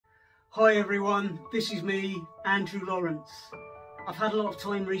Hi everyone, this is me, Andrew Lawrence. I've had a lot of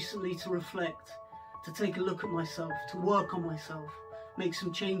time recently to reflect, to take a look at myself, to work on myself, make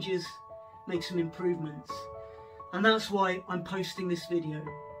some changes, make some improvements. And that's why I'm posting this video.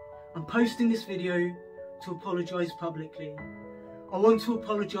 I'm posting this video to apologise publicly. I want to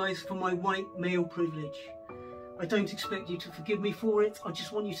apologise for my white male privilege. I don't expect you to forgive me for it, I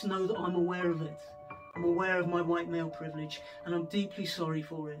just want you to know that I'm aware of it. I'm aware of my white male privilege and I'm deeply sorry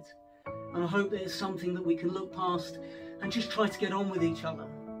for it. And I hope that it's something that we can look past and just try to get on with each other.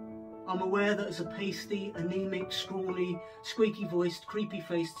 I'm aware that as a pasty, anaemic, scrawny, squeaky-voiced,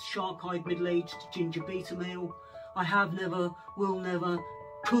 creepy-faced, shark-eyed, middle-aged ginger beta male, I have never, will never,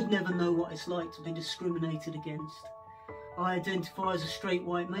 could never know what it's like to be discriminated against. I identify as a straight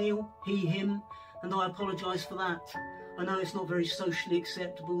white male, he, him, and I apologise for that. I know it's not very socially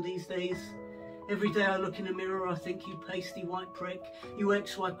acceptable these days. Every day I look in the mirror, I think, you pasty white prick, you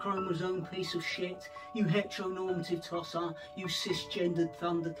XY chromosome piece of shit, you heteronormative tosser, you cisgendered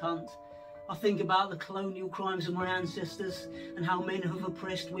thunder cunt. I think about the colonial crimes of my ancestors and how men have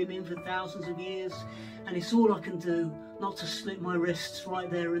oppressed women for thousands of years, and it's all I can do not to slit my wrists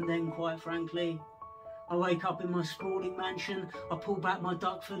right there and then, quite frankly. I wake up in my sprawling mansion, I pull back my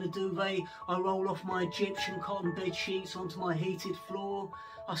duck feather duvet, I roll off my Egyptian cotton bed sheets onto my heated floor,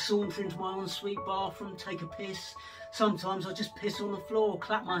 I saunter into my ensuite bathroom, take a piss. Sometimes I just piss on the floor,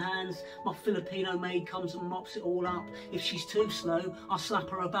 clap my hands, my Filipino maid comes and mops it all up. If she's too slow, I slap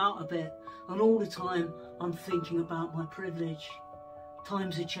her about a bit. And all the time, I'm thinking about my privilege.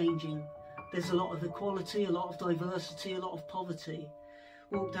 Times are changing. There's a lot of equality, a lot of diversity, a lot of poverty.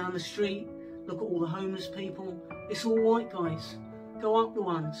 Walk down the street, look at all the homeless people. It's all white guys. Go up to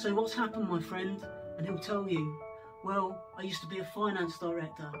one, say, "What's happened, my friend?" And he'll tell you, "Well, I used to be a finance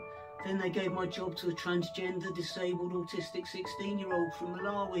director. Then they gave my job to a transgender, disabled, autistic 16-year-old from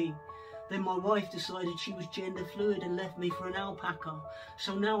Malawi. Then my wife decided she was gender fluid and left me for an alpaca.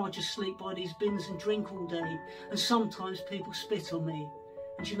 So now I just sleep by these bins and drink all day. And sometimes people spit on me.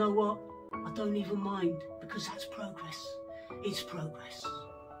 And you know what? I don't even mind, because that's progress. It's progress."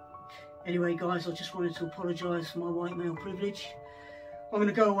 Anyway, guys, I just wanted to apologise for my white male privilege. I'm going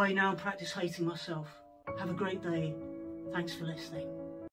to go away now and practice hating myself. Have a great day. Thanks for listening.